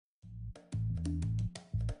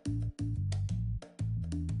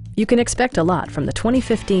You can expect a lot from the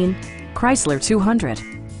 2015 Chrysler 200.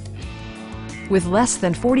 With less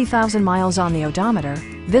than 40,000 miles on the odometer,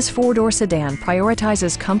 this four-door sedan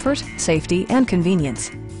prioritizes comfort, safety, and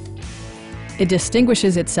convenience. It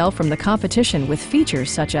distinguishes itself from the competition with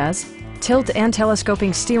features such as tilt and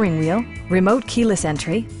telescoping steering wheel, remote keyless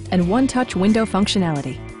entry, and one-touch window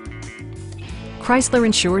functionality. Chrysler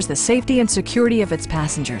ensures the safety and security of its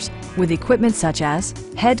passengers with equipment such as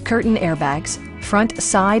head curtain airbags, front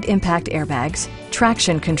side impact airbags,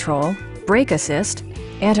 traction control, brake assist,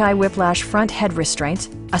 anti-whiplash front head restraints,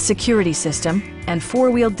 a security system, and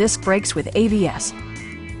four-wheel disc brakes with ABS.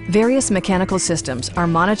 Various mechanical systems are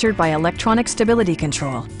monitored by electronic stability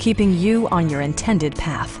control, keeping you on your intended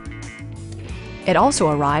path. It also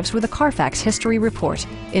arrives with a Carfax history report,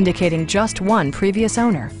 indicating just one previous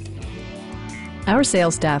owner. Our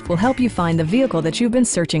sales staff will help you find the vehicle that you've been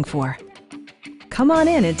searching for. Come on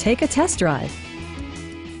in and take a test drive.